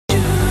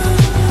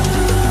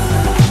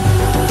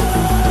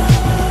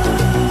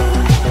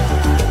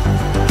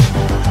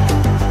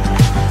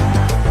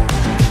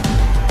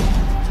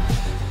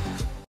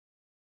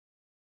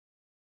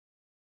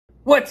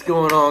What's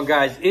going on,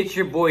 guys? It's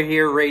your boy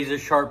here, Razor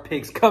Sharp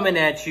Picks, coming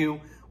at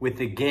you with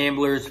the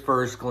Gambler's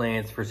First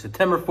Glance for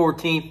September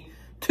 14th,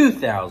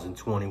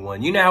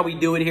 2021. You know how we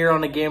do it here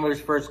on the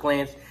Gambler's First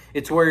Glance.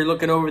 It's where you're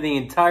looking over the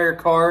entire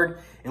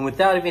card, and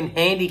without even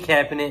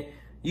handicapping it,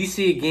 you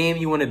see a game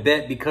you want to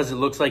bet because it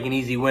looks like an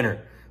easy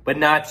winner, but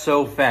not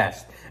so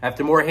fast.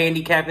 After more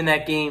handicapping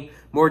that game,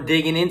 more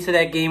digging into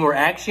that game, we're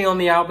actually on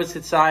the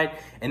opposite side,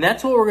 and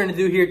that's what we're going to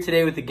do here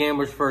today with the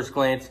Gambler's First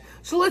Glance.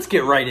 So let's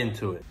get right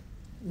into it.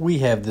 We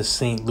have the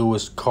St.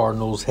 Louis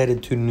Cardinals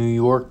headed to New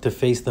York to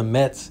face the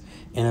Mets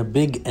in a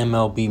big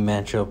MLB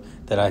matchup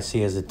that I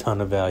see as a ton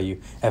of value.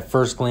 At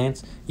first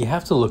glance, you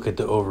have to look at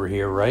the over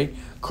here, right?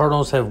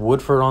 Cardinals have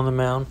Woodford on the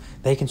mound.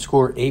 They can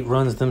score 8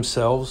 runs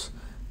themselves.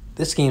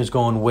 This game's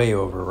going way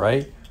over,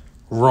 right?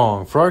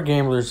 Wrong. For our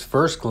gamblers,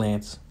 first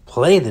glance,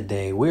 play the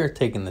day. We are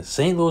taking the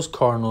St. Louis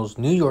Cardinals,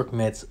 New York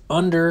Mets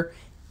under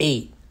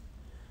 8.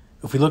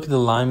 If we look at the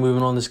line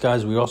movement on this,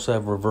 guys, we also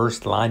have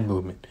reversed line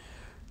movement.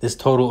 This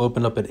total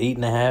opened up at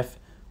 8.5,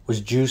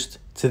 was juiced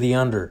to the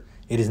under.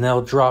 It is now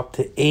dropped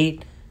to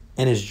 8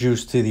 and is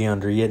juiced to the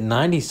under. Yet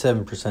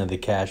 97% of the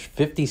cash,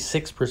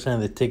 56% of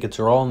the tickets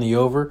are all in the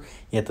over,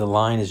 yet the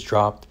line is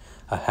dropped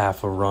a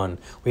half a run.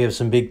 We have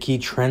some big key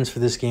trends for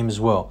this game as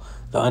well.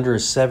 The under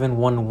is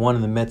 7-1-1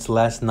 in the Mets'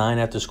 last 9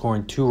 after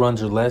scoring 2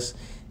 runs or less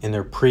in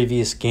their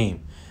previous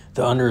game.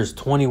 The under is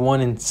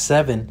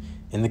 21-7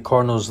 in the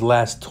Cardinals'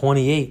 last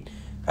 28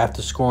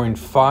 after scoring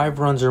 5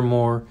 runs or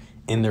more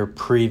in their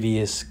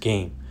previous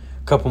game.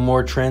 A couple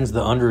more trends.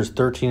 The under is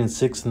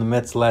 13-6 in the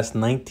Mets' last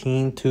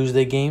 19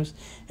 Tuesday games,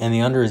 and the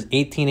under is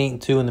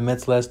 18-8-2 in the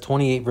Mets' last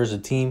 28 versus a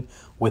team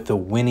with a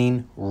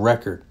winning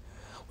record.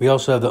 We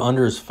also have the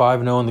under is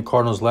 5-0 in the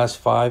Cardinals' last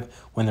 5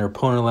 when their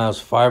opponent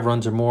allows 5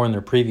 runs or more in their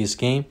previous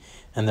game,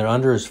 and their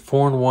under is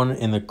 4-1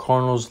 in the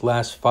Cardinals'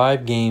 last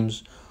 5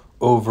 games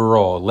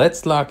overall.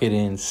 Let's lock it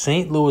in.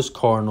 St. Louis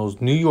Cardinals,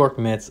 New York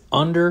Mets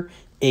under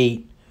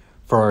 8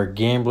 for our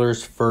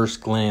Gambler's First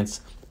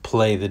Glance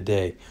play the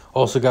day.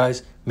 Also,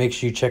 guys, make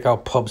sure you check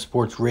out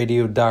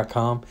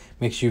pubsportsradio.com.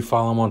 Make sure you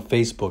follow them on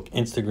Facebook,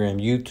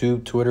 Instagram,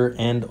 YouTube, Twitter,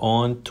 and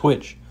on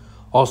Twitch.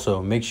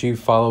 Also, make sure you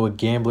follow a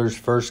Gambler's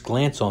First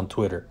Glance on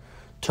Twitter.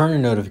 Turn your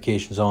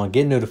notifications on.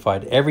 Get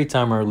notified every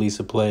time I release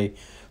a play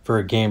for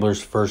a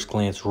Gambler's First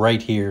Glance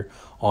right here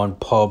on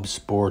Pub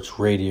Sports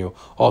Radio.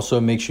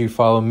 Also, make sure you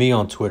follow me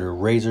on Twitter,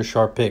 Razor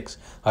Sharp Picks.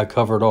 I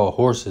covered all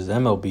horses,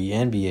 MLB,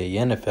 NBA,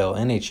 NFL,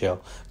 NHL,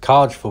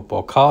 college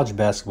football, college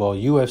basketball,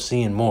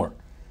 UFC, and more.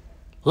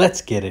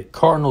 Let's get it.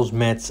 Cardinals,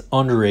 Mets,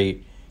 under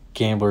 8,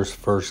 Gambler's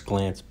First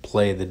Glance,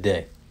 play of the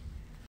day.